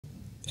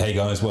Hey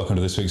guys, welcome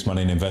to this week's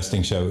Money and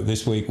Investing Show.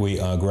 This week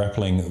we are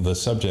grappling the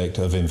subject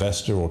of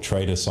investor or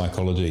trader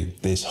psychology.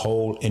 This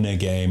whole inner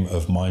game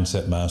of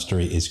mindset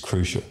mastery is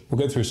crucial. We'll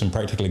go through some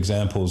practical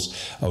examples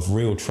of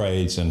real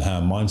trades and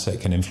how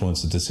mindset can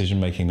influence the decision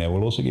making there.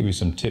 We'll also give you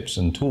some tips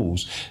and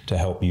tools to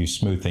help you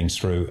smooth things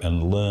through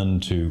and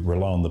learn to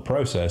rely on the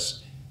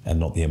process and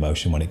not the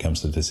emotion when it comes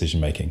to decision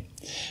making.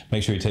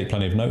 Make sure you take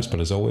plenty of notes, but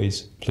as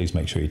always, please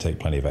make sure you take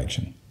plenty of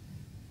action.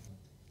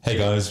 Hey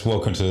guys,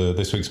 welcome to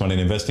this week's Money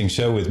and Investing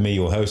Show with me,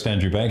 your host,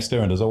 Andrew Baxter,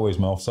 and as always,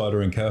 my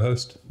offsider and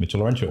co-host, Mitchell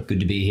Olarenshaw. Good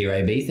to be here,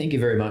 AB. Thank you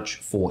very much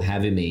for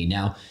having me.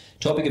 Now,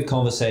 topic of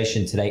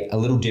conversation today, a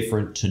little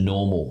different to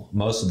normal.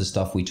 Most of the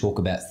stuff we talk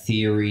about,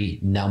 theory,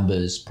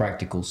 numbers,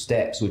 practical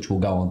steps, which we'll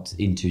go on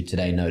into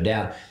today, no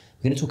doubt.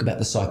 We're going to talk about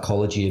the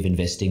psychology of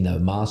investing, though,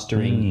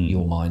 mastering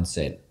your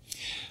mindset.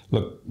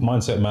 Look,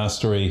 mindset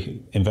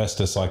mastery,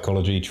 investor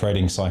psychology,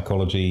 trading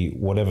psychology,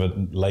 whatever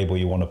label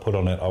you want to put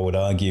on it, I would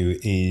argue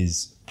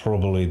is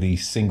probably the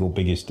single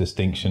biggest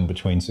distinction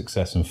between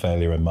success and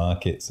failure in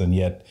markets. And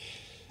yet,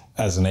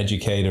 as an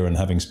educator and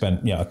having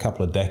spent a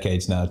couple of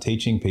decades now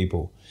teaching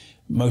people,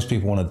 most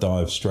people want to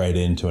dive straight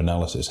into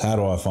analysis. How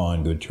do I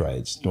find good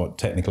trades? What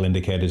technical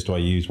indicators do I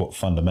use? What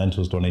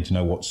fundamentals do I need to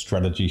know? What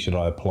strategy should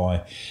I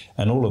apply?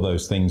 And all of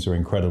those things are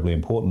incredibly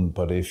important.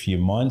 But if your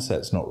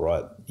mindset's not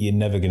right, you're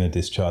never going to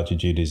discharge your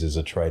duties as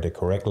a trader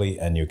correctly,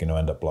 and you're going to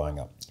end up blowing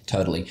up.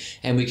 Totally.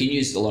 And we can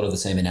use a lot of the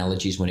same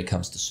analogies when it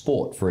comes to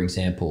sport, for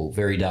example.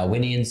 Very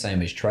Darwinian,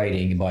 same as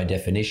trading by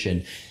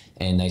definition.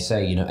 And they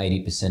say,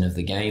 80% of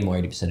the game or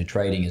 80% of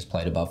trading is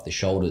played above the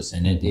shoulders.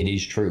 And it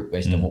is true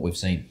based on what we've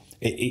seen.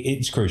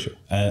 It's crucial.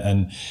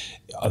 And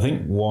I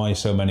think why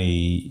so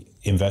many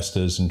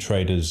investors and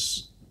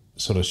traders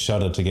sort of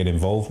shudder to get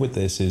involved with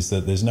this is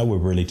that there's nowhere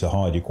really to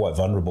hide. You're quite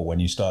vulnerable when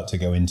you start to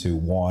go into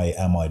why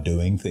am I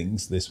doing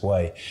things this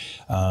way.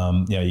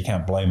 You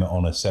can't blame it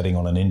on a setting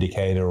on an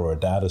indicator or a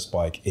data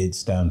spike.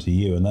 It's down to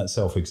you. And that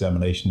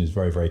self-examination is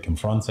very, very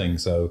confronting.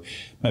 So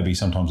maybe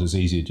sometimes it's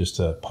easier just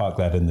to park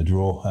that in the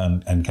drawer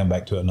and come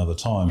back to it another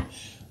time.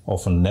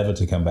 Often never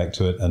to come back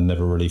to it and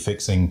never really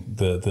fixing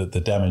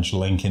the damaged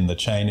link in the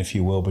chain, if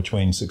you will,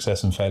 between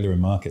success and failure in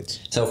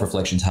markets.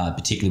 Self-reflection's hard,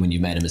 particularly when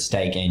you've made a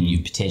mistake and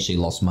you've potentially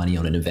lost money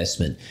on an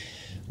investment.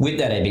 With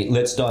that, AB,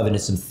 let's dive into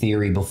some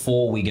theory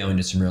before we go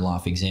into some real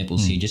life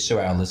examples here, just so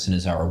our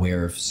listeners are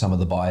aware of some of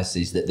the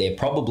biases that they're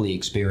probably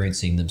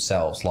experiencing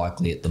themselves,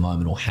 likely at the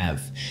moment, or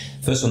have.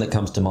 First one that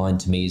comes to mind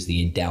to me is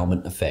the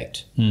endowment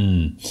effect.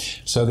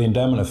 So the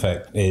endowment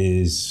effect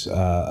is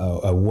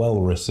a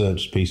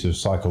well-researched piece of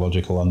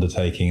psychological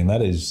undertaking, and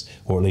that is,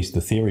 or at least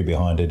the theory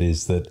behind it,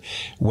 is that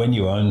when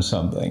you own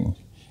something,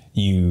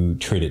 you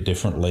treat it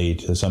differently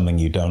to something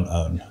you don't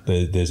own.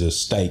 There's a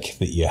stake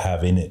that you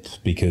have in it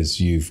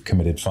because you've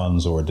committed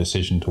funds or a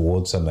decision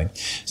towards something.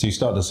 So you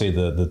start to see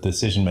the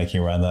decision making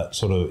around that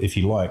sort of, if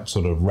you like,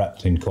 sort of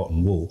wrapped in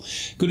cotton wool.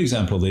 Good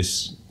example of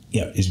this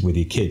is with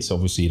your kids.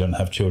 Obviously, you don't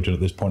have children at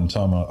this point in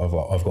time.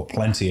 I've got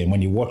plenty. And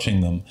when you're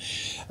watching them,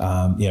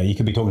 you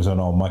could be talking to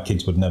them, oh, my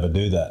kids would never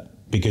do that.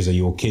 Because of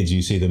your kids,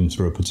 you see them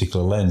through a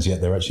particular lens,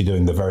 yet they're actually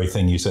doing the very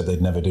thing you said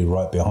they'd never do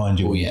right behind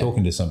you when you're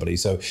talking to somebody.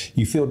 So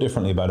you feel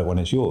differently about it when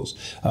it's yours.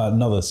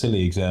 Another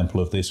silly example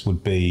of this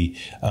would be,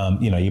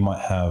 you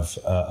might have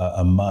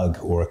a mug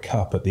or a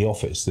cup at the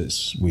office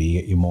that's where you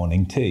get your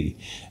morning tea.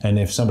 And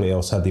if somebody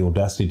else had the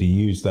audacity to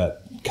use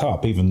that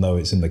cup, even though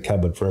it's in the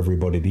cupboard for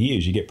everybody to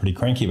use, you get pretty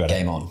cranky about it.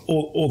 Game on.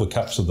 All the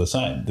cups are the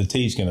same. The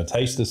tea's going to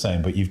taste the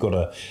same, but you've got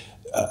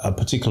a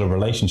particular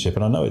relationship.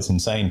 And I know it's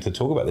insane to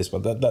talk about this,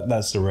 but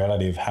that's the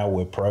reality of how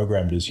we're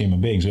programmed as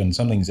human beings. When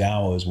something's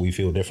ours, we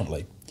feel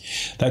differently.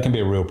 That can be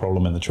a real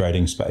problem in the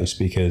trading space,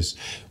 because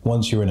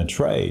once you're in a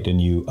trade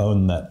and you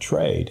own that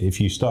trade, if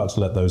you start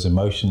to let those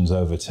emotions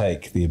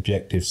overtake the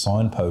objective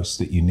signposts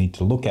that you need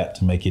to look at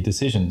to make your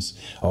decisions,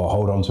 oh,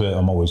 hold on to it,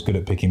 I'm always good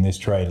at picking this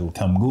trade, it'll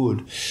come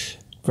good,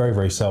 very,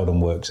 very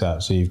seldom works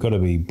out. So you've got to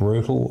be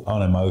brutal,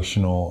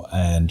 unemotional,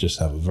 and just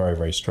have a very,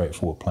 very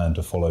straightforward plan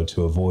to follow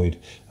to avoid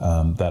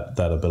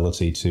that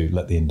ability to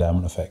let the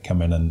endowment effect come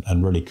in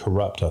and really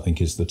corrupt, I think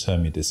is the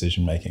term, your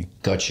decision making.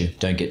 Gotcha.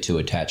 Don't get too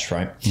attached,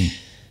 right? A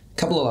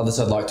couple of others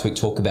I'd like to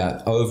talk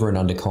about: over and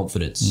under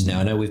confidence.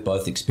 Now, I know we've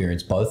both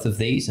experienced both of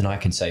these, and I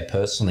can say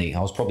personally, I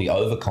was probably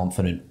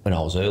overconfident when I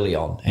was early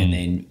on, and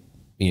then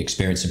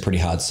experienced some pretty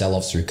hard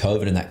sell-offs through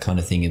COVID and that kind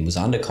of thing, and was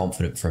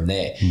underconfident from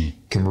there.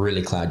 Can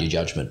really cloud your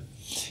judgment.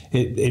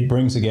 It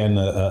brings again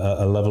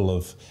a level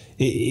of,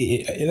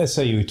 let's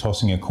say you were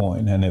tossing a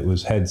coin and it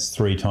was heads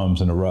 3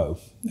 times in a row.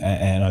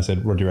 And I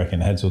said, what do you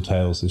reckon, heads or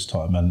tails this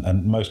time?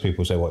 And most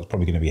people say, well, it's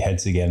probably going to be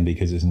heads again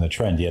because it's in the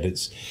trend. Yet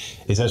it's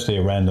actually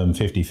a random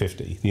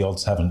 50-50. The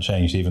odds haven't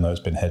changed, even though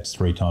it's been heads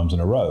 3 times in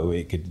a row.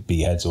 It could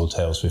be heads or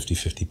tails,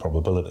 50-50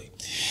 probability.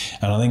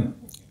 And I think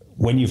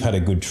when you've had a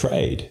good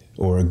trade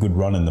or a good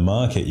run in the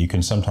market, you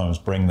can sometimes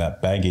bring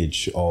that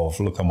baggage of,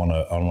 look, I'm on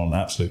an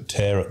absolute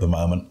tear at the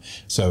moment,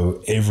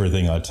 so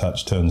everything I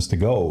touch turns to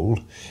gold,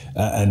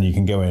 and you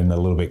can go in a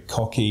little bit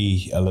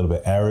cocky, a little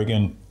bit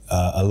arrogant,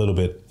 a little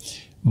bit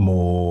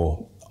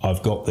more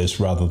I've got this,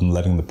 rather than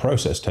letting the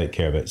process take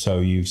care of it. So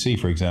you see,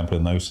 for example,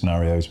 in those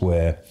scenarios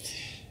where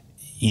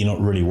you're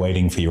not really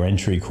waiting for your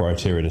entry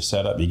criteria to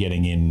set up, you're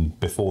getting in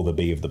before the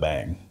bee of the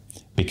bang,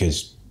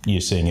 because you're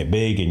seeing it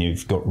big and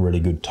you've got really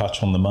good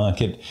touch on the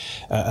market,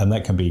 and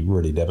that can be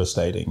really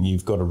devastating.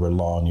 You've got to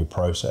rely on your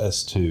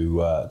process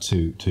to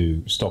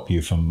stop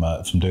you from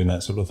doing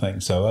that sort of thing.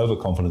 So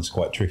overconfidence is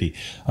quite tricky.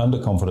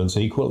 Underconfidence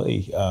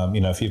equally.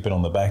 If you've been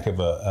on the back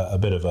of a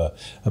bit of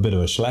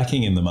a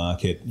slacking in the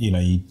market,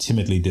 you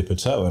timidly dip a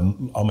toe.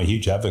 And I'm a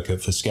huge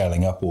advocate for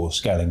scaling up or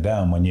scaling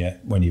down when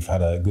you've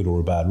had a good or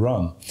a bad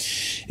run.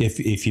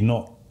 If you're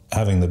not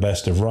having the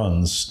best of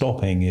runs,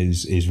 stopping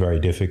is very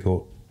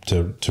difficult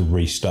to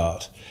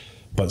restart.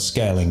 But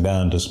scaling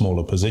down to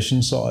smaller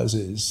position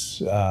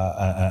sizes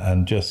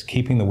and just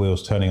keeping the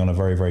wheels turning on a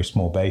very, very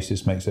small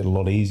basis makes it a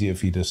lot easier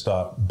for you to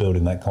start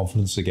building that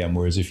confidence again.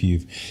 Whereas if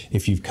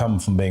you've come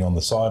from being on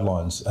the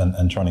sidelines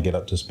and trying to get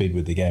up to speed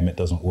with the game, it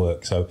doesn't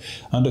work. So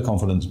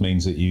underconfidence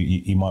means that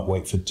you might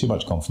wait for too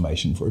much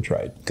confirmation for a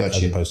trade,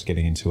 as opposed to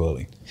getting in too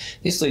early.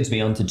 This leads me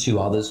on to two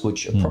others,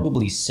 which are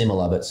probably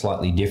similar but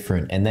slightly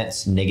different, and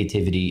that's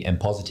negativity and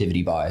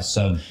positivity bias.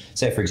 So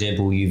say, for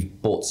example,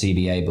 you've bought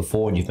CBA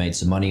before and you've made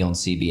some money on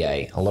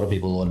CBA. A lot of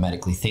people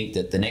automatically think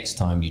that the next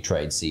time you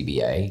trade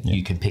CBA,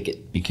 you can pick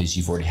it because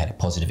you've already had a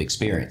positive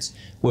experience.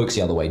 Works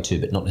the other way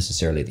too, but not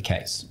necessarily the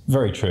case.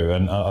 Very true.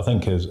 And I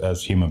think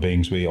as human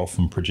beings, we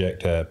often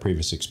project our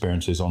previous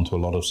experiences onto a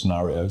lot of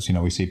scenarios.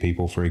 We see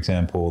people, for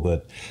example,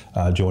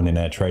 that join in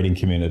our trading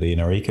community, in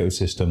our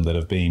ecosystem, that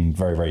have been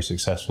very, very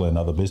successful in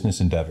other business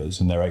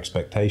endeavors. And their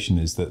expectation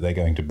is that they're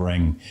going to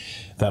bring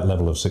that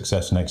level of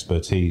success and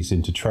expertise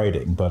into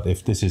trading. But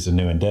if this is a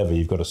new endeavor,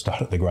 you've got to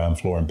start at the ground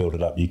floor and build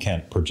it up. You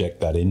can't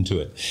project that into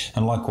it.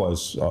 And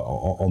likewise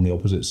on the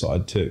opposite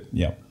side too.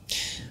 Yeah.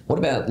 What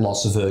about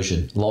loss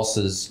aversion?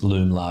 Losses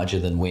loom larger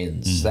than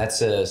wins.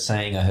 That's a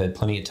saying I heard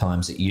plenty of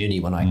times at uni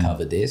when I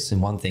covered this,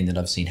 and one thing that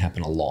I've seen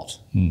happen a lot.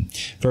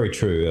 Very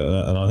true.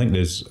 And I think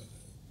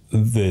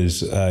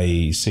there's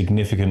a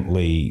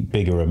significantly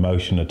bigger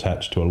emotion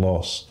attached to a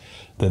loss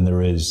than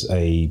there is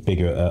a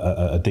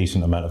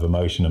decent amount of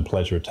emotion and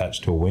pleasure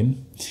attached to a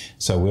win.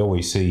 So we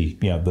always see,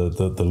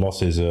 the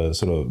losses are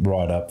sort of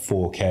right up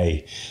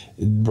 4K,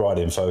 bright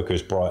in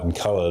focus, bright and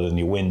coloured, and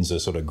your wins are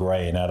sort of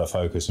grey and out of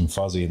focus and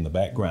fuzzy in the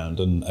background.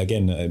 And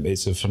again,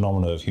 it's a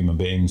phenomenon of human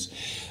beings.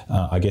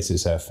 I guess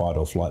it's our fight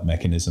or flight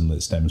mechanism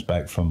that stems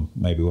back from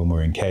maybe when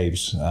we're in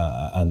caves,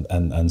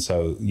 and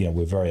so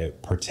we're very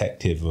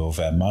protective of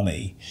our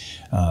money.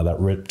 That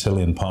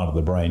reptilian part of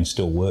the brain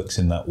still works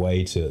in that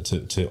way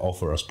to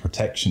offer us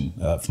protection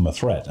from a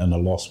threat, and a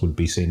loss would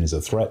be seen as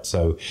a threat.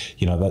 So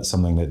that's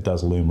something that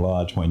does loom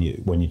large when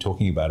you're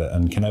talking about it,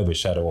 and can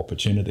overshadow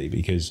opportunity,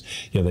 because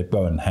they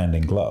go in hand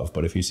in glove.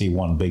 But if you see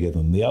one bigger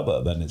than the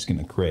other, then it's going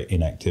to create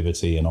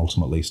inactivity and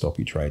ultimately stop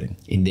you trading.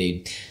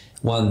 Indeed.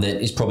 One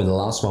that is probably the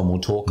last one we'll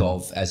talk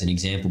of as an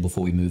example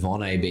before we move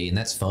on, AB, and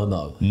that's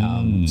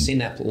FOMO. Seen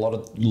that a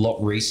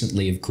lot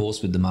recently, of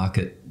course, with the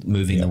market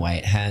moving the way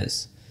it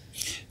has.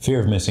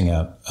 Fear of missing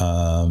out.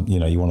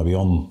 You want to be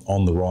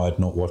on the ride,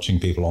 not watching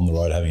people on the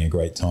ride having a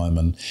great time,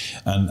 and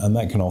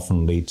that can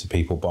often lead to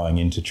people buying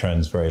into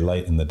trends very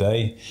late in the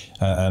day.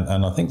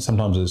 And I think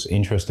sometimes it's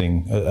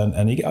interesting,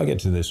 and I get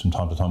to this from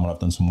time to time when I've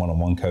done some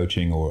one-on-one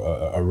coaching or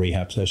a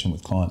rehab session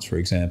with clients, for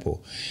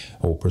example,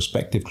 or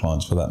prospective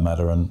clients for that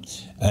matter,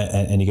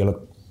 and you go,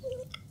 look,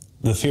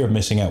 the fear of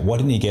missing out. Why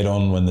didn't you get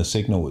on when the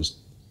signal was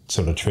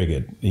sort of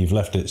triggered? You've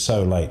left it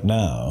so late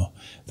now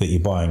that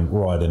you're buying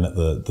right in at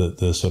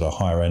the sort of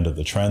higher end of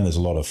the trend. There's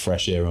a lot of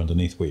fresh air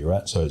underneath where you're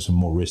at, so it's a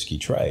more risky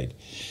trade.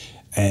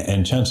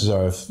 And chances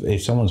are,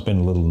 if someone's been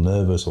a little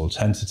nervous or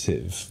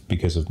tentative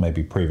because of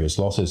maybe previous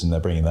losses, and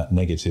they're bringing that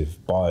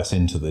negative bias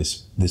into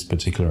this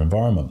particular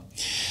environment,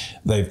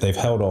 they've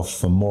held off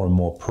for more and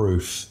more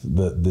proof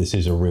that this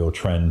is a real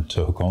trend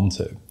to hook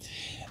onto.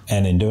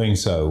 And in doing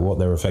so, what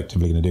they're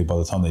effectively going to do by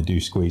the time they do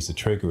squeeze the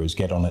trigger is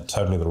get on it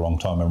totally the wrong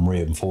time and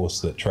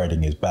reinforce that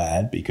trading is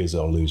bad, because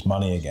they'll lose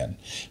money again.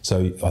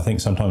 So I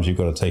think sometimes you've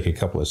got to take a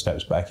couple of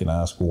steps back and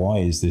ask, why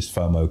is this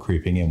FOMO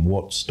creeping in?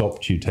 What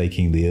stopped you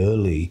taking the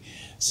early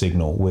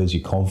signal? Where's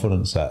your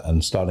confidence at?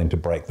 And starting to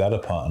break that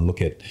apart and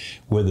look at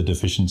where the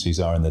deficiencies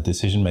are in the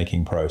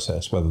decision-making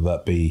process, whether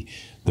that be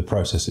the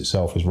process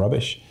itself is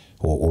rubbish,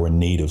 or in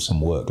need of some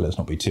work, let's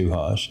not be too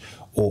harsh,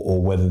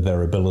 or whether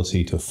their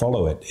ability to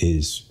follow it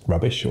is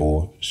rubbish,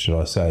 or should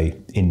I say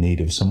in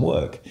need of some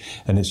work.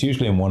 And it's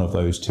usually in one of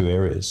those two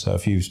areas. So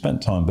if you've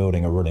spent time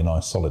building a really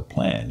nice solid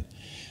plan,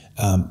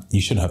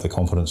 you should have the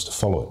confidence to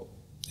follow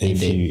it.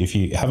 If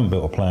you haven't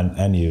built a plan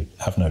and you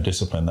have no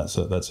discipline, that's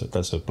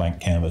a blank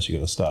canvas. You've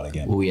got to start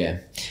again. Oh yeah.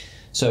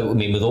 So, I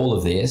mean, with all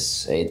of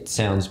this, it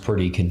sounds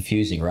pretty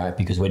confusing, right?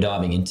 Because we're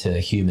diving into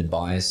human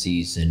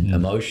biases and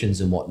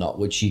emotions and whatnot,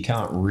 which you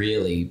can't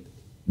really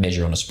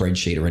measure on a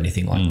spreadsheet or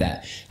anything like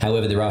that.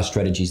 However, there are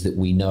strategies that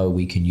we know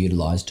we can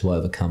utilize to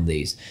overcome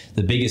these.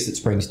 The biggest that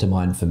springs to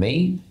mind for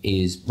me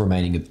is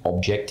remaining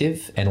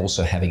objective and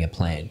also having a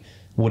plan.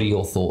 What are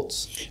your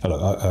thoughts?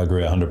 Look, I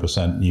agree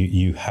 100%.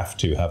 You have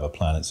to have a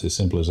plan. It's as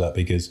simple as that,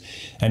 because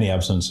any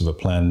absence of a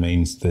plan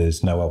means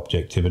there's no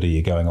objectivity.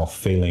 You're going off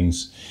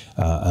feelings,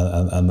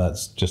 and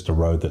that's just a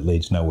road that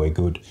leads nowhere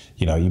good.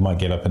 You know, you might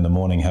get up in the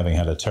morning having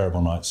had a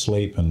terrible night's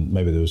sleep, and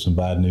maybe there was some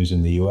bad news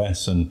in the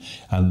US, and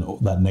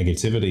that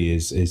negativity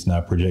is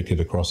now projected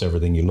across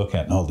everything you look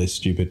at. Oh, this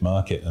stupid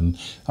market. And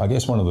I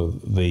guess one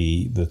of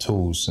the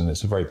tools, and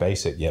it's a very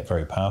basic yet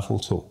very powerful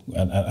tool,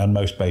 and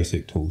most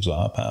basic tools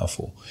are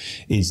powerful,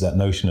 is that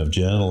notion of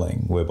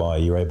journaling, whereby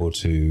you're able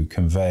to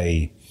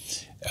convey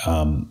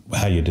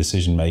how your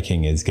decision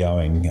making is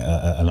going,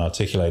 and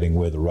articulating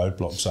where the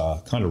roadblocks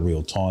are kind of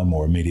real time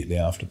or immediately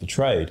after the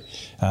trade.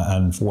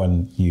 And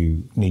when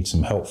you need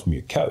some help from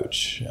your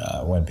coach,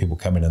 when people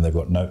come in and they've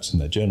got notes in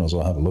their journals,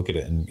 I'll have a look at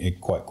it, and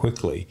quite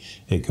quickly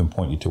it can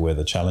point you to where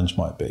the challenge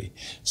might be.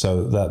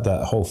 So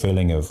that whole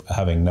feeling of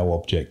having no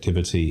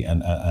objectivity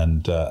and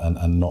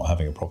not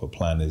having a proper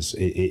plan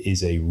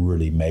is a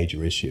really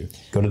major issue.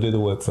 Got to do the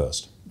work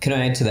first. Can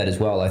I add to that as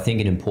well? I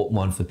think an important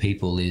one for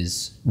people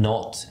is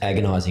not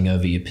agonizing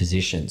over your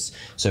positions.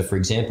 So for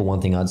example, one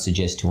thing I'd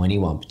suggest to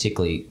anyone,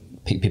 particularly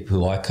people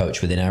who I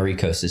coach within our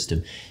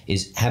ecosystem,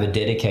 is have a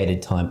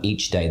dedicated time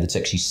each day that's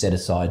actually set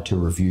aside to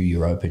review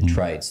your open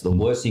trades. The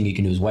worst thing you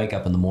can do is wake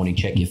up in the morning,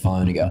 check your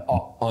phone and go,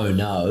 oh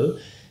no.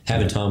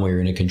 Have a time where you're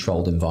in a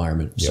controlled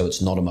environment, so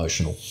it's not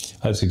emotional.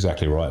 That's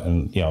exactly right.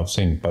 And I've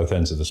seen both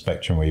ends of the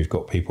spectrum where you've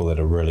got people that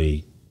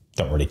are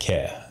don't really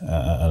care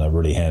and are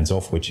really hands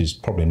off, which is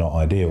probably not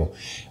ideal.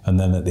 And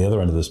then at the other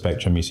end of the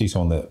spectrum, you see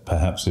someone that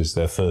perhaps is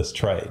their first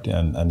trade,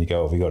 and you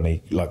go, have you got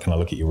any, can I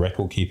look at your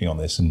record keeping on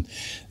this? And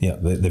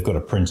they've got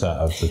a printout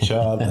of the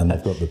chart and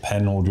they've got the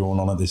pen all drawn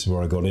on it. This is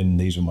where I got in,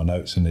 these are my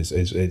notes, and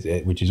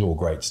which is all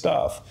great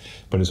stuff.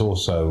 But it's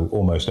also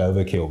almost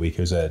overkill,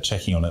 because they're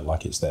checking on it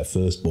like it's their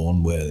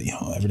firstborn, where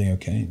everything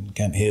okay,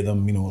 can't hear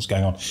them, what's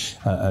going on.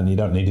 And you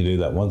don't need to do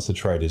that. Once the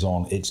trade is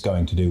on, it's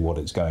going to do what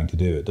it's going to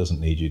do. It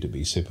doesn't need you to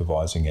be supervising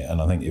it.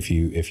 And I think if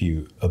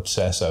you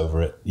obsess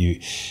over it, you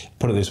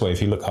put it this way,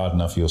 if you look hard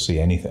enough, you'll see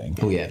anything.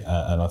 Oh yeah.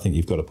 And I think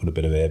you've got to put a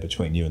bit of air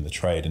between you and the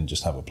trade and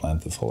just have a plan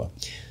to follow.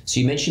 So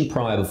you mentioned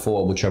prior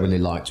before, which I really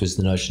liked, was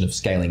the notion of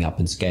scaling up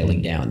and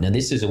scaling down. Now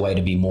this is a way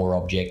to be more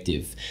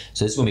objective.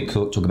 So this is when we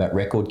talk about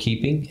record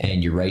keeping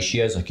and your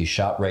ratios, like your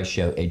Sharpe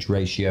ratio, edge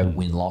ratio,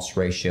 win-loss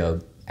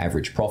ratio,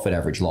 average profit,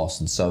 average loss,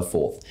 and so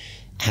forth.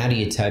 How do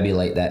you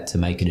tabulate that to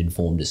make an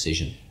informed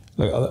decision?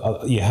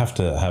 Look, you have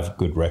to have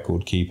good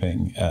record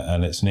keeping,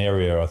 and it's an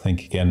area, I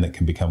think, again, that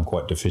can become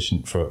quite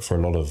deficient for a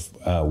lot of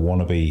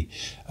wannabe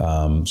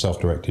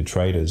self-directed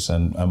traders.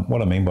 And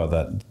what I mean by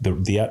that,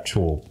 the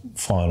actual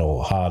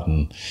final hard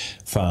and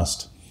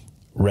fast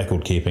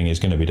record keeping is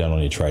going to be done on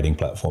your trading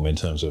platform in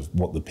terms of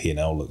what the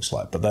P&L looks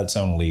like. But that's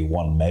only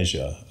one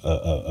measure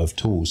of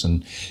tools.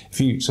 And if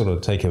you sort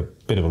of take a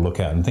bit of a look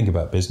at and think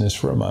about business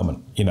for a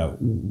moment,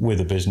 with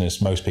a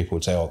business, most people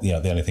would say,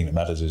 the only thing that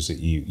matters is that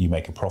you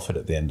make a profit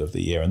at the end of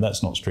the year. And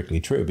that's not strictly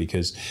true,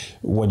 because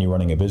when you're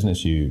running a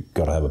business, you've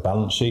got to have a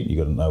balance sheet. You've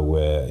got to know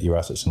where your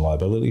assets and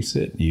liabilities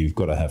sit. You've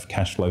got to have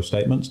cash flow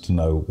statements to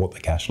know what the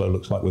cash flow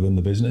looks like within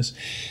the business.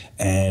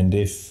 And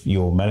if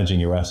you're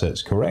managing your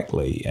assets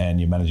correctly and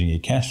you're managing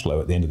your cash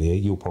flow at the end of the year,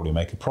 you'll probably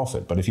make a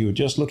profit. But if you were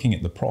just looking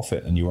at the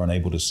profit and you were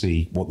unable to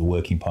see what the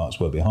working parts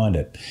were behind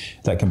it,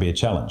 that can be a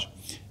challenge.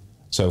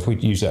 So if we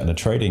use that in a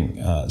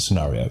trading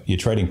scenario, your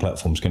trading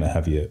platform is going to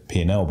have your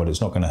P&L, but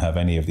it's not going to have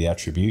any of the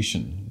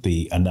attribution,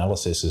 the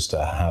analysis as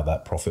to how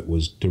that profit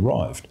was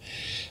derived.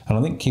 And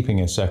I think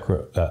keeping a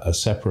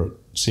separate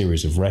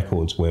series of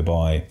records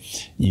whereby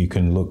you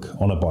can look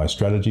on a by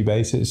strategy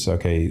basis,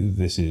 okay,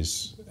 this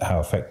is how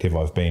effective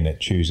I've been at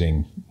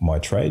choosing my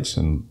trades,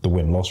 and the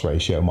win-loss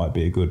ratio might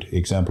be a good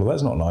example.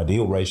 That's not an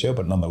ideal ratio,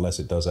 but nonetheless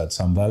it does add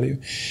some value.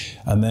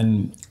 And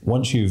then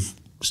once you've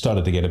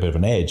started to get a bit of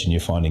an edge and you're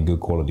finding good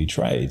quality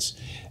trades,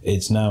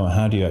 it's now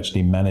how do you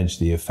actually manage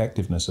the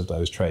effectiveness of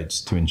those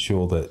trades to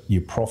ensure that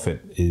your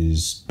profit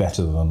is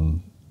better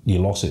than your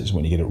losses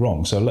when you get it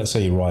wrong. So let's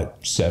say you write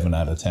 7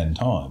 out of 10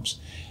 times,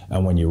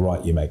 and when you're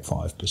right you make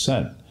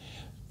 5%.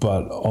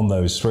 But on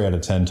those 3 out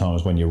of 10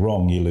 times when you're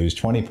wrong, you lose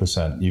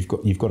 20%.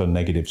 You've got a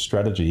negative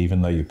strategy,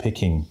 even though you're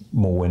picking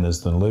more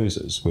winners than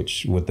losers,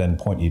 which would then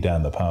point you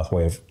down the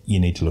pathway of you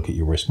need to look at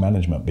your risk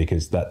management,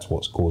 because that's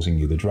what's causing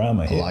you the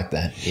drama here. I like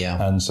that,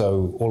 yeah. And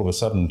so all of a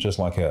sudden, just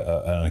like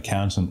an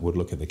accountant would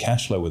look at the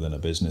cash flow within a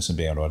business and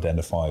be able to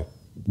identify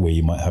where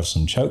you might have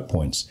some choke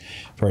points,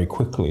 very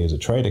quickly as a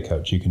trader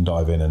coach, you can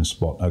dive in and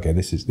spot, okay,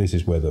 this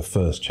is where the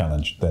first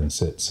challenge then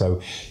sits.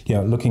 So,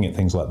 looking at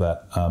things like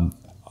that,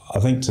 I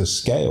think to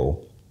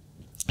scale,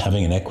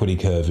 having an equity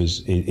curve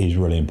is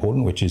really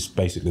important, which is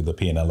basically the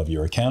P&L of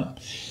your account.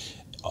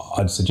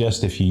 I'd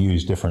suggest if you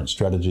use different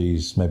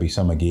strategies, maybe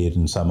some are geared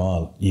and some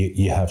aren't,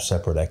 you have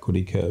separate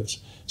equity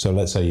curves. So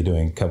let's say you're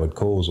doing covered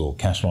calls or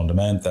cash flow on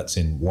demand, that's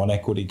in one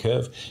equity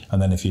curve.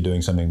 And then if you're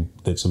doing something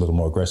that's a little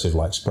more aggressive,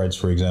 like spreads,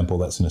 for example,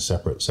 that's in a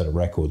separate set of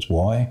records.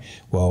 Why?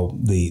 Well,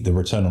 the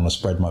return on a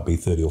spread might be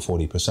 30 or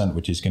 40%,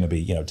 which is going to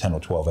be 10 or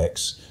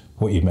 12x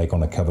what you'd make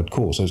on a covered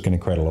call. So it's going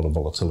to create a lot of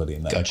volatility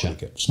in that equity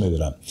curve. Smooth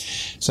it out.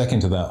 Second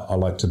to that, I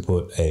like to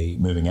put a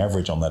moving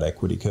average on that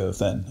equity curve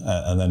then.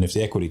 And then if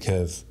the equity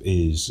curve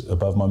is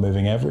above my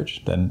moving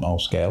average, then I'll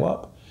scale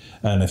up.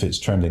 And if it's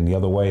trending the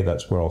other way,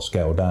 that's where I'll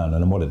scale down.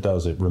 And then what it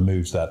does, it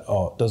removes that,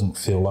 it doesn't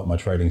feel like my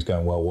trading's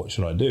going well, what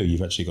should I do?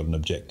 You've actually got an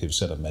objective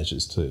set of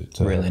measures to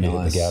really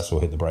hit the gas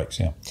or hit the brakes,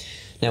 yeah.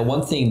 Now,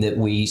 one thing that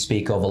we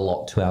speak of a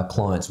lot to our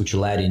clients, which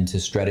will add into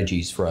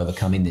strategies for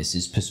overcoming this,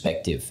 is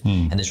perspective.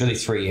 And there's really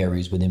 3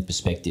 areas within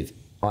perspective,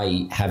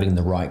 i.e. having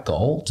the right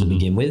goal to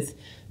begin with,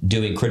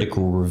 doing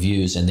critical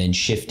reviews, and then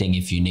shifting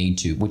if you need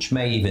to, which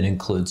may even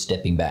include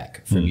stepping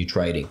back from your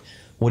trading.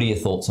 What are your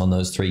thoughts on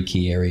those 3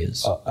 key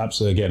areas?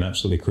 Absolutely, again,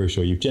 absolutely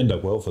crucial. You've ginned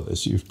up well for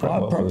this. You've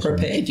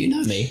prepared, you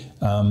know me.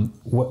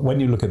 When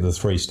you look at the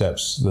 3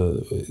 steps,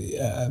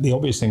 the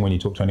obvious thing when you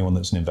talk to anyone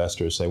that's an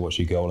investor is say, what's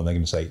your goal? And they're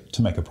going to say,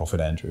 to make a profit,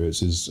 Andrew.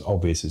 It's as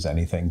obvious as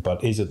anything.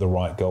 But is it the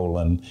right goal?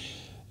 And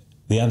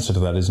the answer to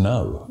that is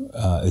no.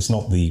 It's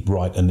not the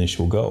right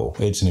initial goal.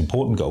 It's an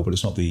important goal, but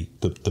it's not the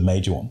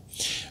major one.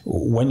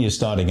 When you're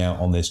starting out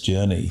on this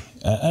journey,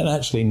 and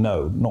actually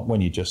no, not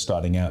when you're just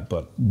starting out,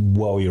 but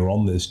while you're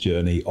on this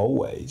journey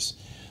always,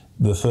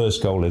 the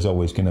first goal is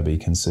always going to be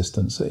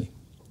consistency.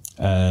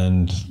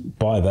 And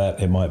by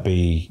that, it might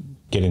be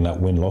getting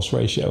that win-loss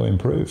ratio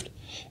improved.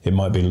 It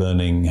might be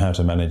learning how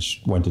to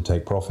manage when to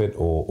take profit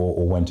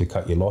or when to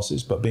cut your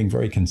losses, but being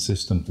very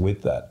consistent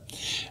with that.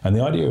 And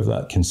the idea of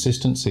that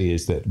consistency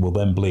is that will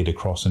then bleed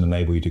across and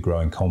enable you to grow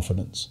in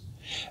confidence.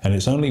 And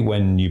it's only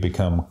when you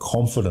become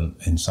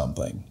confident in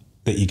something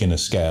that you're going to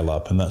scale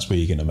up, and that's where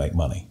you're going to make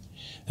money.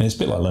 And it's a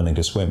bit like learning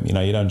to swim. You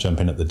know, you don't jump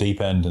in at the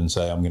deep end and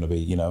say, I'm going to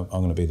be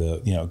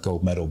the,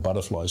 gold medal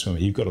butterfly swimmer.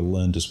 You've got to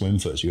learn to swim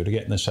first. You've got to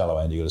get in the shallow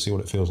end. You've got to see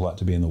what it feels like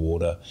to be in the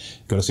water.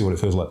 You've got to see what it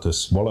feels like to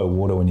swallow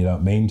water when you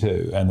don't mean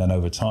to. And then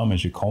over time,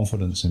 as your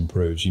confidence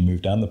improves, you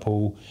move down the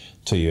pool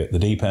to you at the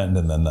deep end,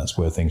 and then that's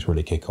where things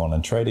really kick on.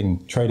 And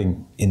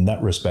trading in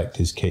that respect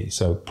is key.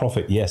 So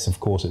profit, yes, of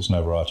course, it's an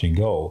overarching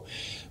goal,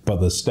 but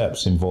the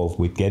steps involved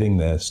with getting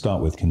there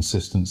start with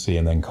consistency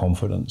and then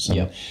confidence.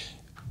 And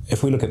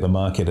if we look at the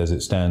market as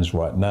it stands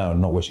right now, and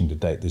not wishing to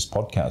date this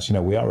podcast,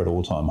 we are at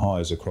all-time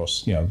highs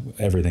across,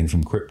 everything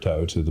from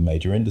crypto to the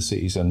major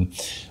indices. And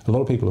a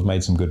lot of people have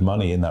made some good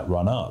money in that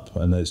run up,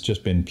 and it's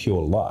just been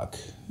pure luck.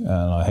 And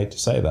I hate to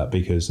say that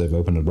because they've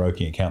opened a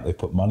broking account, they've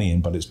put money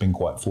in, but it's been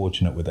quite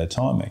fortunate with their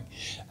timing.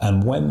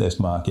 And when this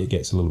market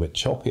gets a little bit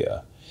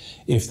choppier,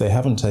 if they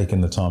haven't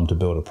taken the time to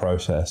build a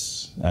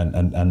process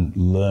and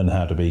learn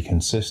how to be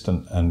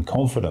consistent and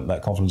confident,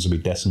 that confidence will be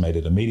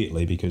decimated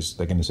immediately because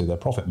they're going to see their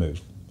profit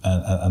move.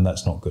 And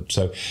that's not good.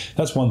 So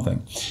that's one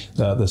thing.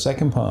 The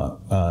second part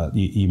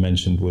you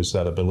mentioned was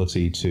that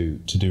ability to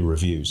do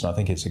reviews. And I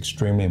think it's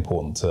extremely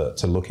important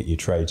to look at your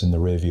trades in the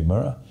rearview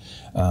mirror.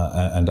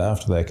 And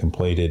after they're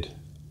completed,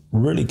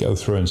 really go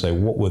through and say,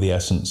 what were the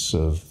essence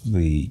of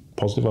the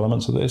positive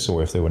elements of this?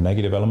 Or if there were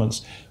negative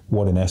elements,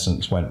 what in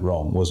essence went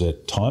wrong? Was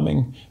it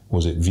timing?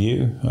 Was it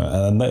view?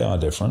 And they are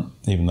different,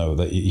 even though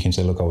that you can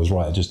say, look, I was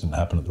right, it just didn't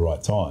happen at the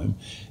right time.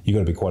 You've got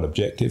to be quite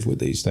objective with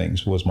these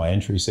things. Was my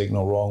entry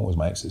signal wrong? Was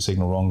my exit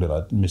signal wrong? Did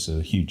I miss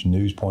a huge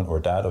news point or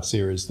a data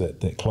series that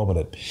clobbered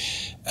it?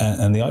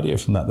 And the idea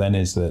from that then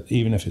is that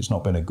even if it's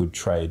not been a good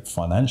trade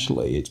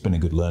financially, it's been a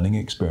good learning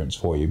experience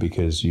for you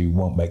because you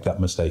won't make that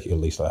mistake, at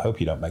least I hope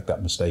you don't make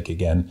that mistake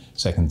again,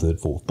 second, third,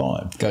 fourth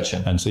time.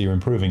 Gotcha. And so you're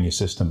improving your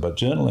system. But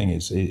journaling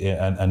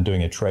and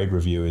doing a trade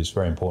review is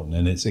very important.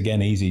 And it's,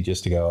 again, easy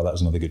just to go, oh, that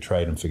was another good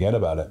trade and forget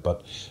about it.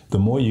 But the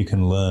more you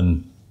can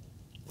learn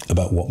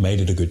about what made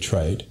it a good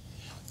trade,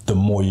 the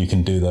more you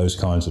can do those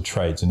kinds of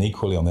trades. And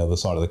equally on the other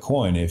side of the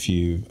coin, if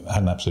you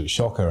had an absolute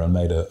shocker and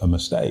made a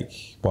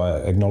mistake, by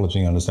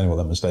acknowledging and understanding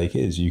what that mistake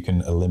is, you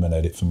can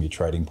eliminate it from your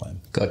trading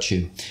plan. Got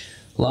you.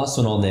 Last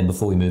one on there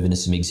before we move into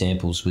some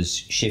examples was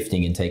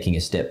shifting and taking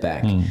a step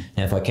back. Now,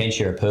 if I can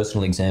share a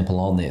personal example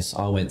on this,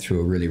 I went through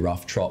a really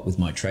rough trot with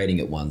my trading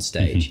at one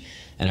stage.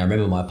 And I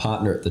remember my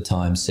partner at the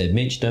time said,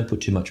 Mitch, don't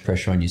put too much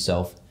pressure on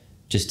yourself.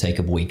 Just take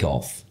a week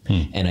off.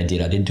 And I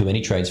did. I didn't do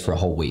any trades for a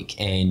whole week.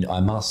 And I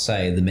must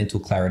say the mental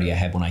clarity I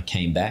had when I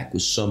came back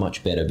was so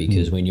much better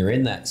because when you're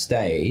in that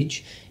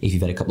stage, if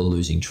you've had a couple of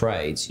losing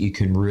trades, you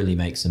can really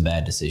make some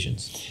bad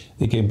decisions.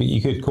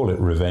 You could call it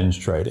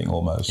revenge trading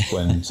almost,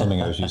 when something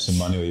owes you some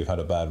money or you've had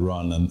a bad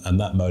run, and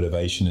that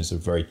motivation is a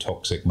very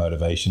toxic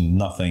motivation.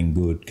 Nothing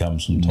good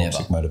comes from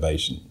toxic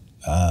motivation.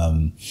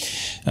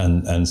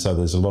 And so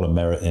there's a lot of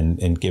merit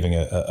in giving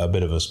a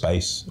bit of a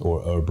space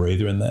or a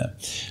breather in there.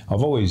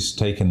 I've always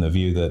taken the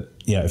view that,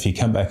 if you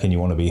come back and you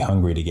want to be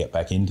hungry to get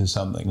back into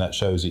something, that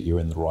shows that you're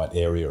in the right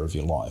area of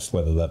your life,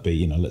 whether that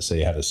be, let's say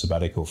you had a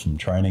sabbatical from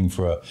training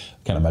I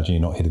can't imagine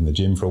you're not hitting the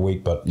gym for a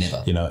week, but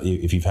never.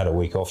 If you've had a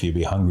week off, you'd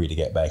be hungry to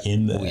get back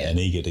in there and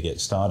eager to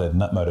get started.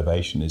 And that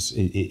motivation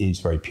is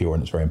very pure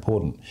and it's very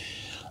important.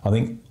 I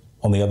think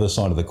on the other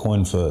side of the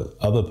coin, for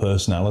other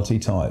personality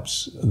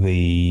types,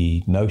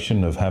 the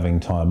notion of having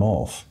time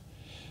off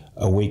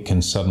a week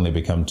can suddenly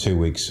become 2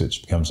 weeks,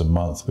 which becomes a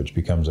month, which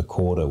becomes a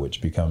quarter,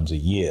 which becomes a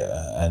year,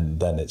 and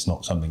then it's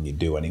not something you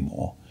do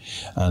anymore.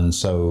 And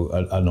so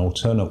an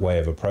alternate way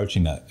of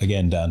approaching that,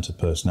 again, down to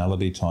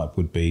personality type,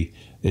 would be,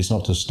 is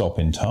not to stop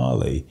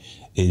entirely,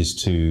 is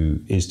to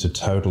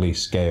totally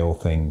scale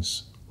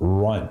things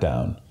right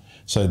down.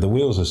 So the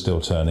wheels are still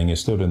turning, you're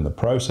still in the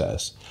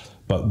process,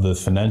 but the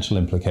financial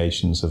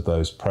implications of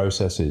those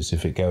processes,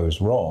 if it goes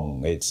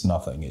wrong, it's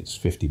nothing. It's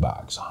 $50,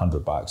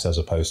 $100, as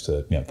opposed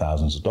to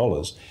thousands of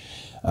dollars.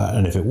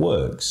 And if it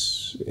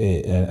works,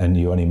 and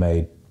you only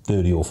made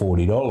 $30 or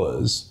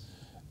 $40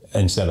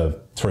 instead of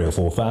 $3,000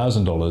 or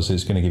 $4,000,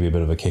 it's going to give you a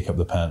bit of a kick up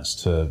the pants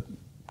to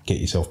get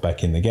yourself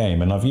back in the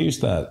game. And I've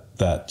used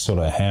that sort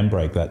of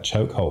handbrake, that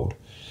chokehold,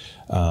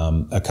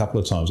 a couple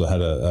of times. I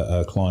had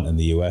a client in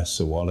the US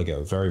a while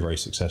ago, a very, very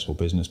successful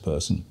business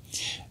person,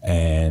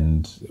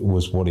 and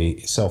was what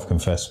he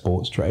self-confessed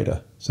sports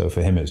trader. So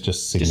for him, it's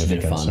just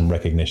significance and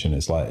recognition.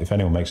 It's like, if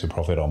anyone makes a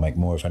profit, I'll make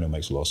more. If anyone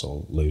makes a loss,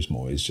 I'll lose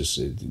more. It's just,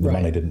 the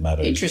money didn't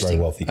matter. He's a very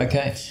wealthy guy.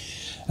 Okay.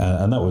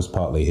 And that was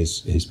partly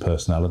his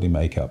personality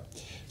makeup.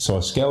 So I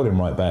scaled him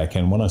right back.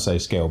 And when I say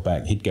scale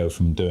back, he'd go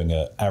from doing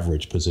an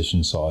average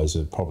position size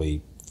of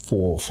probably $400,000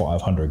 or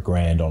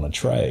 $500,000 on a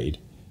trade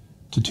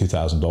to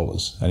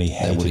 $2,000, and he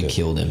hated it. That would have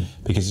killed him.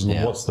 Because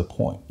what's the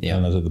point? Yeah.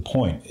 And the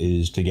point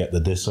is to get the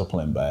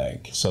discipline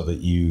back, so that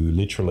you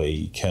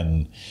literally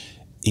can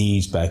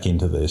ease back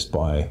into this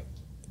by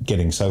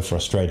getting so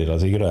frustrated. I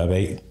think you've got to have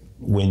 8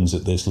 wins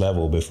at this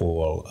level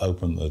before I'll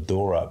open the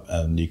door up,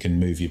 and you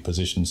can move your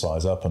position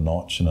size up a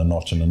notch and a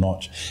notch and a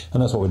notch.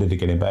 And that's what we did to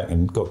get him back,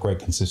 and got great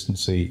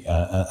consistency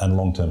and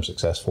long-term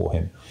success for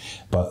him.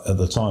 But at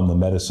the time, the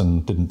medicine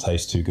didn't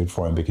taste too good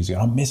for him, because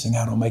I'm missing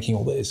out on making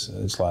all this.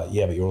 It's like,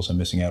 yeah, but you're also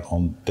missing out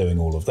on doing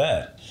all of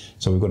that.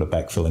 So we've got to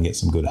backfill and get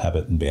some good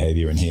habit and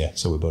behavior in here.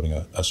 So we're building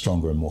a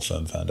stronger and more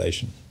firm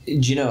foundation. Do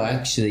you know,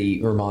 actually,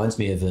 it reminds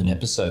me of an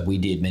episode we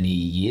did many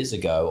years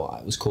ago.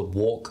 It was called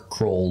Walk,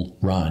 Crawl,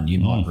 Run. You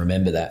might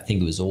remember that. I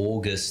think it was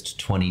August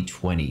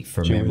 2020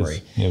 from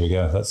memory. There we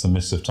go. That's the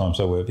mist of time.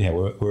 So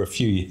we're a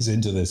few years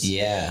into this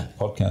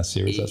podcast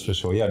series, that's for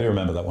sure. Yeah, I do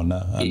remember that one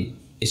now.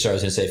 Sorry, I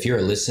was going to say, if you're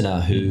a listener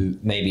who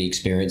maybe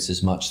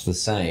experiences much the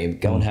same,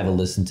 go and have a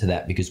listen to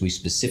that, because we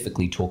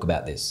specifically talk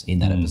about this in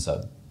that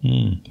episode.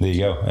 There you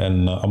go.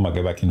 And I might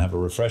go back and have a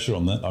refresher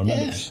on that. I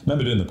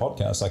remember doing the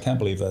podcast. I can't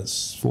believe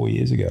that's 4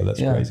 years ago. That's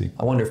crazy.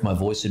 I wonder if my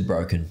voice had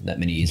broken that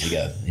many years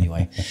ago.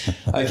 Anyway.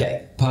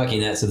 Okay,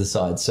 parking that to the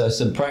side. So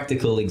some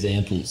practical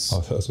examples. I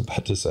was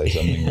about to say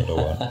something,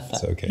 but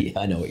it's okay. Yeah,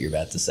 I know what you're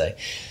about to say.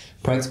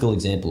 Practical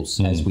examples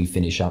as we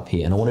finish up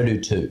here. And I want to do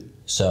 2.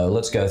 So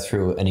let's go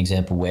through an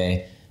example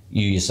where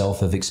you yourself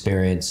have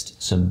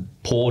experienced some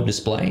poor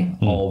display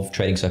of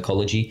trading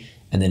psychology,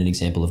 and then an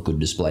example of good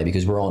display,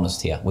 because we're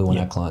honest here. We want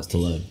our clients to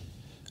learn.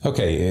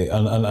 Okay,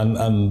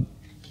 and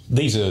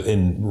these are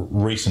in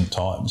recent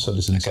times. So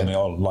this is something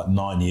like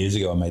 9 years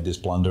ago I made this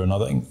blunder, and I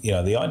think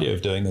the idea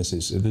of doing this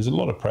is there's a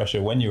lot of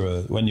pressure when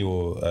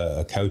you're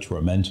a coach or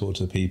a mentor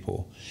to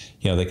people.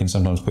 They can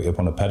sometimes put you up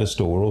on a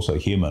pedestal. We're also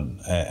human,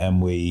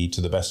 and we,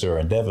 to the best of our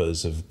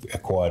endeavors, have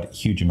acquired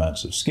huge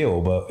amounts of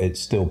skill, but it's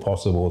still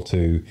possible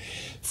to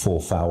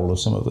fall foul of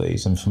some of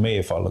these. And for me,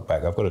 if I look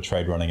back, I've got a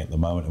trade running at the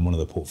moment in one of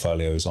the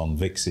portfolios on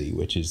VIXI,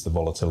 which is the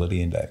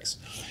volatility index.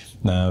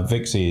 Now,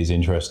 VIXI is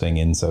interesting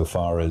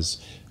insofar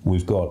as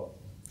we've got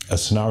a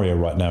scenario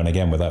right now, and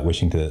again, without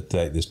wishing to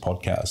date this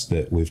podcast,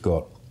 that we've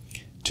got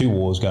 2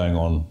 wars going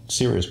on,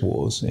 serious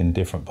wars in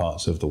different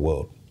parts of the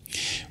world.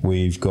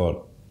 We've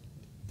got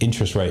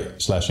interest rate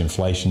 /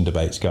 inflation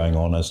debates going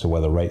on as to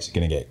whether rates are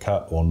going to get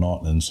cut or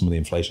not, and some of the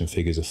inflation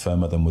figures are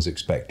firmer than was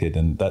expected,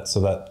 and that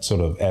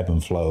sort of ebb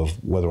and flow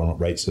of whether or not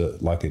rates are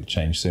likely to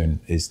change soon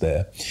is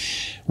there.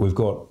 We've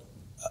got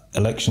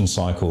election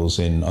cycles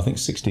in, I think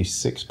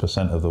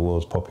 66% of the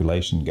world's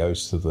population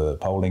goes to the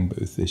polling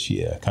booth this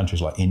year.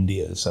 Countries like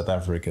India, South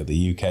Africa,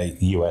 the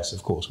UK, US,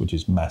 of course, which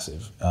is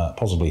massive,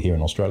 possibly here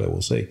in Australia,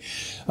 we'll see.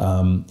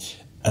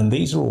 And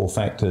these are all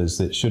factors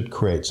that should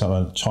create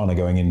China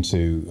going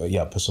into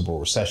possible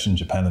recession,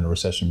 Japan in a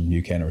recession,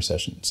 UK in a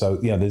recession. So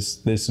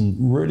there's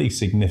some really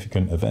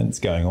significant events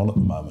going on at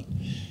the moment.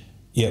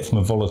 Yet from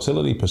a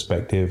volatility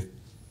perspective,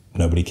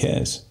 nobody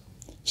cares.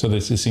 So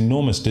there's this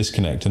enormous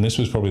disconnect, and this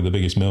was probably the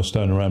biggest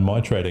millstone around my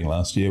trading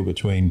last year,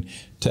 between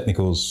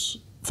technicals,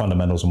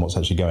 fundamentals, and what's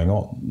actually going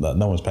on.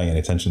 No one's paying any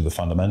attention to the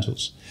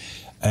fundamentals.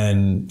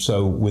 And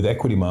so with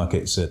equity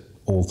markets at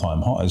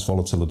all-time highs,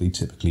 volatility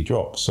typically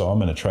drops. So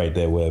I'm in a trade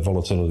there where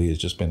volatility has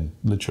just been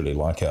literally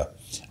like a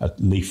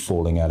leaf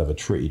falling out of a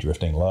tree,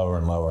 drifting lower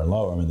and lower and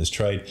lower. I mean, this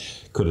trade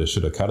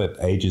should have cut it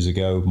ages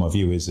ago. My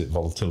view is that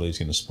volatility is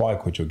going to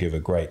spike, which will give a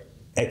great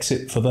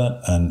exit for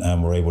that,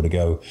 and we're able to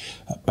go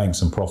bank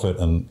some profit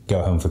and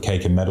go home for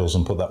cake and medals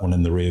and put that one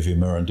in the rearview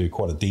mirror and do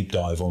quite a deep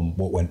dive on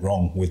what went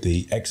wrong with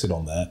the exit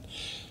on that.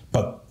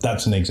 But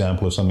that's an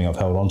example of something I've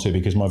held on to,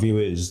 because my view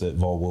is that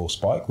vol will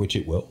spike, which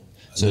it will.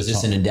 So is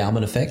this an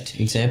endowment effect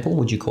example?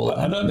 Would you call it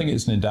that? I don't think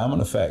it's an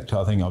endowment effect.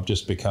 I think I've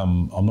just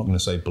become, I'm not going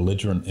to say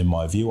belligerent in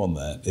my view on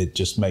that. It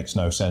just makes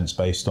no sense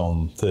based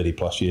on 30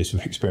 plus years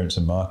of experience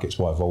in markets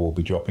why vol will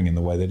be dropping in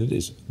the way that it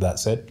is. That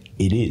said,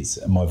 it is.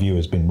 And my view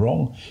has been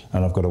wrong,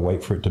 and I've got to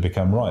wait for it to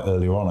become right.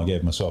 Earlier on, I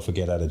gave myself a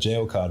get out of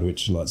jail card,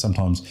 which like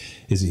sometimes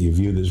is it your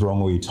view that's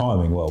wrong or your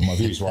timing? Well, my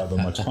view's right, but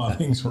my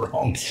timing's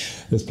wrong.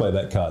 Let's play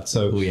that card.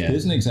 So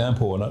here's an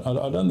example, and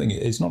I don't think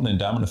it's not an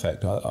endowment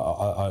effect.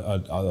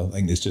 I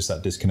think it's just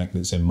that disconnect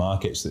that's in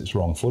markets that's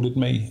wrong-footed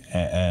me,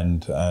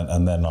 and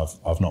then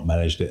I've not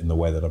managed it in the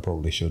way that I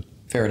probably should.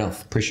 Fair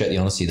enough. Appreciate the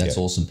honesty. That's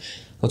awesome.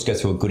 Let's go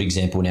through a good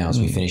example now as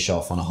we finish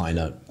off on a high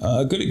note.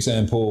 A good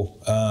example.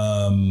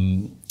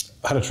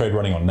 Had a trade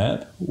running on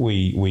NAB.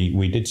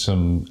 We did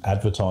some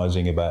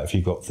advertising about if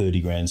you've got 30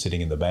 grand sitting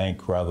in the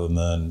bank rather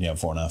than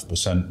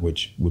 4.5%,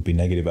 which would be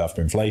negative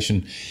after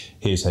inflation.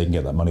 Here's how you can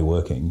get that money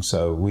working.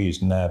 So we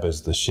used NAB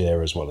as the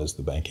share as well as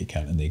the bank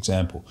account in the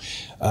example.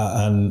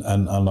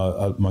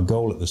 My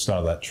goal at the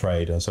start of that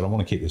trade, I said I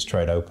want to keep this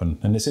trade open,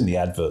 and it's in the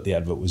advert. The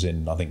advert was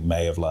in I think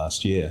May of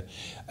last year,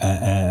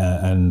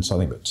 and so I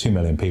think about 2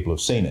 million people have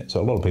seen it. So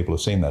a lot of people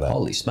have seen that ad.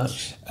 Holy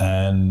smokes!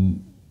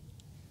 And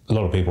a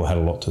lot of people had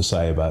a lot to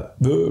say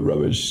about the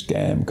rubbish,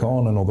 scam,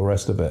 con, and all the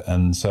rest of it.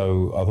 And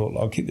so I thought,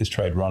 I'll keep this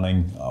trade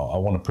running. I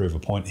want to prove a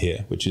point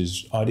here, which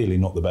is ideally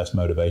not the best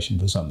motivation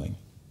for something.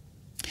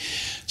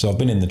 So I've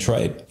been in the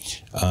trade.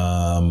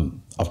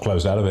 I've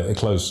closed out of it. It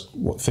closed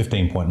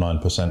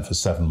 15.9% for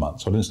 7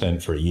 months. So I didn't stay in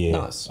it for a year.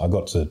 Nice. I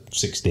got to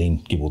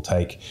 16, give or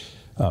take,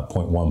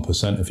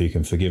 0.1%, if you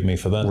can forgive me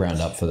for that.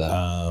 Round up for that.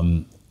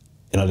 And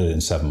I did it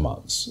in 7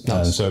 months.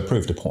 Nice. And so it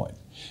proved a point.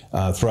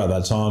 Throughout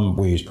that time,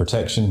 we used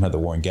protection, had the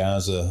war in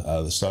Gaza,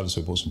 the started,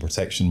 so we bought some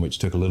protection, which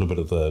took a little bit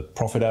of the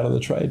profit out of the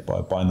trade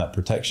by buying that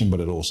protection, but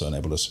it also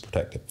enabled us to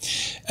protect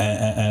it.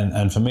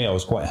 And for me, I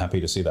was quite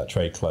happy to see that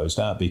trade closed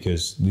out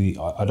because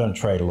I don't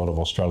trade a lot of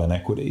Australian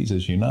equities,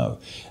 as you know.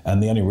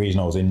 And the only reason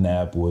I was in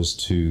NAB was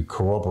to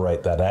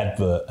corroborate that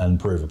advert and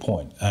prove a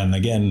point. And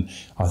again,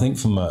 I think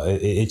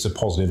it's a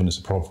positive and it's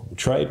a profitable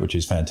trade, which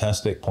is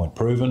fantastic, point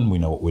proven. We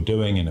know what we're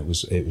doing, and it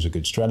was a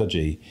good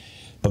strategy.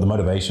 But the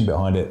motivation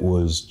behind it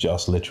was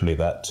just literally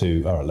that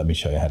all right, let me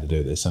show you how to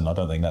do this. And I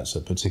don't think that's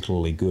a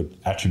particularly good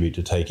attribute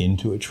to take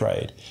into a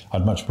trade.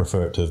 I'd much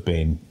prefer it to have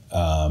been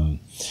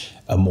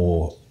a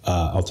more,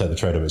 I'll take the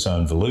trade of its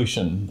own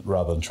evolution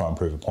rather than try and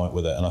prove a point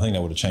with it. And I think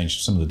that would have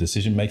changed some of the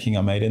decision-making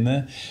I made in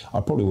there. I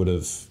probably would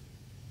have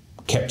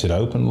kept it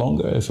open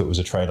longer if it was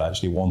a trade I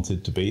actually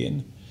wanted to be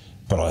in.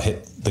 But I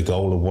hit the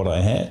goal of what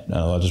I had.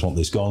 I just want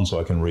this gone so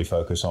I can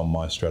refocus on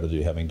my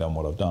strategy, having done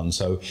what I've done.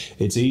 So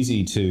it's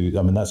easy to,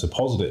 that's a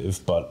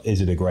positive, but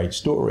is it a great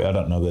story? I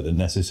don't know that it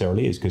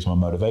necessarily is because my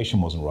motivation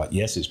wasn't right.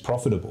 Yes, it's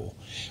profitable,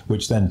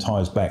 which then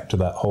ties back to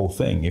that whole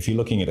thing. If you're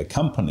looking at a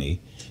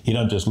company, you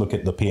don't just look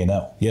at the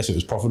P&L. Yes, it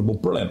was profitable,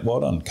 brilliant,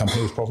 well done.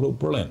 Company was profitable,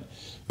 brilliant.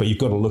 But you've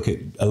got to look at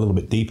a little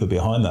bit deeper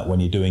behind that when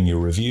you're doing your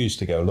reviews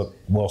to go, look,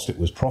 whilst it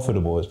was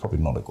profitable, it's probably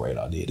not a great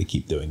idea to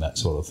keep doing that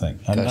sort of thing.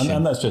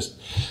 And that's just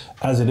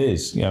as it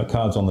is.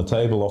 Cards on the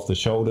table, off the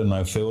shoulder,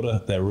 no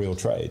filter, they're real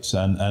trades.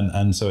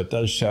 And so it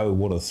does show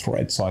what a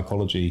thread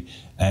psychology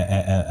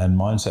and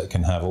mindset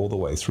can have all the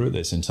way through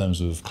this in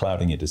terms of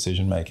clouding your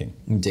decision making.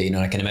 Indeed,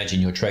 and I can imagine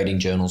your trading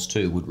journals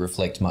too would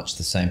reflect much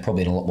the same,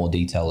 probably in a lot more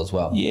detail as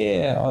well.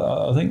 Yeah,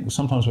 I think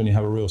sometimes when you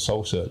have a real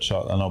soul search,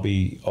 and I'll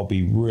be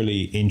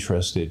really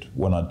interested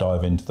when I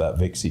dive into that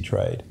VIXI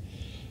trade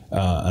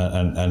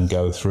and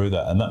go through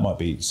that, and that might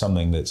be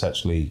something that's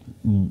actually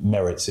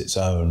merits its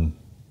own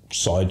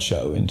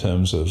sideshow in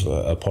terms of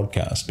a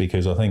podcast,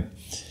 because I think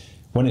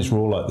when it's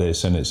raw like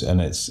this, and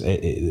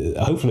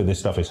hopefully this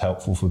stuff is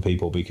helpful for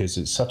people because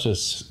it's such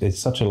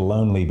a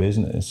lonely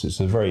business.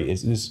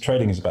 This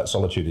trading is about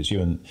solitude. It's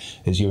you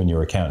and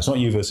your account. It's not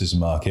you versus the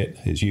market.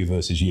 It's you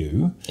versus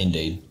you.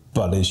 Indeed.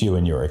 But it's you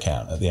and your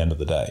account at the end of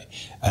the day.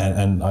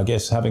 And I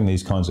guess having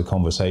these kinds of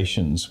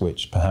conversations,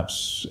 which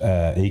perhaps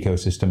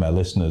ecosystem, our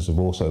listeners have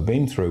also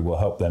been through, will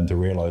help them to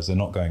realize they're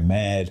not going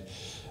mad.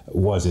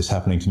 Why is this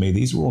happening to me?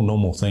 These are all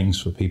normal things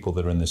for people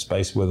that are in this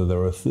space, whether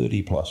they're a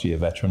 30-plus year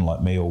veteran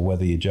like me or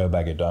whether you're Joe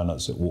Bag of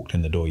Donuts that walked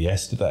in the door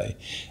yesterday.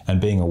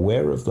 And being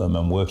aware of them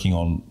and working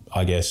on,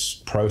 I guess,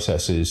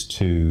 processes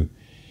to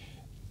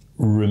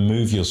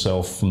remove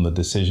yourself from the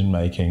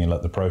decision-making and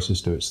let the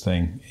process do its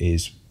thing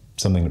is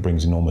something that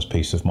brings enormous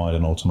peace of mind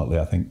and ultimately,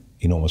 I think,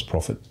 enormous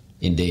profit.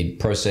 Indeed.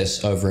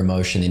 Process over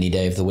emotion any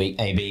day of the week.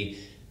 AB,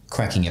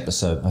 cracking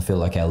episode. I feel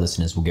like our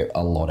listeners will get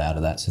a lot out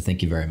of that. So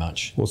thank you very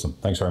much. Awesome.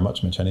 Thanks very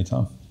much, Mitch.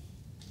 Anytime.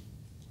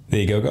 There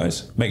you go,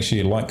 guys. Make sure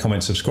you like,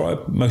 comment,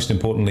 subscribe. Most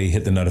importantly,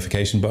 hit the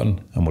notification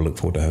button, and we'll look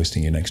forward to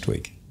hosting you next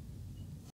week.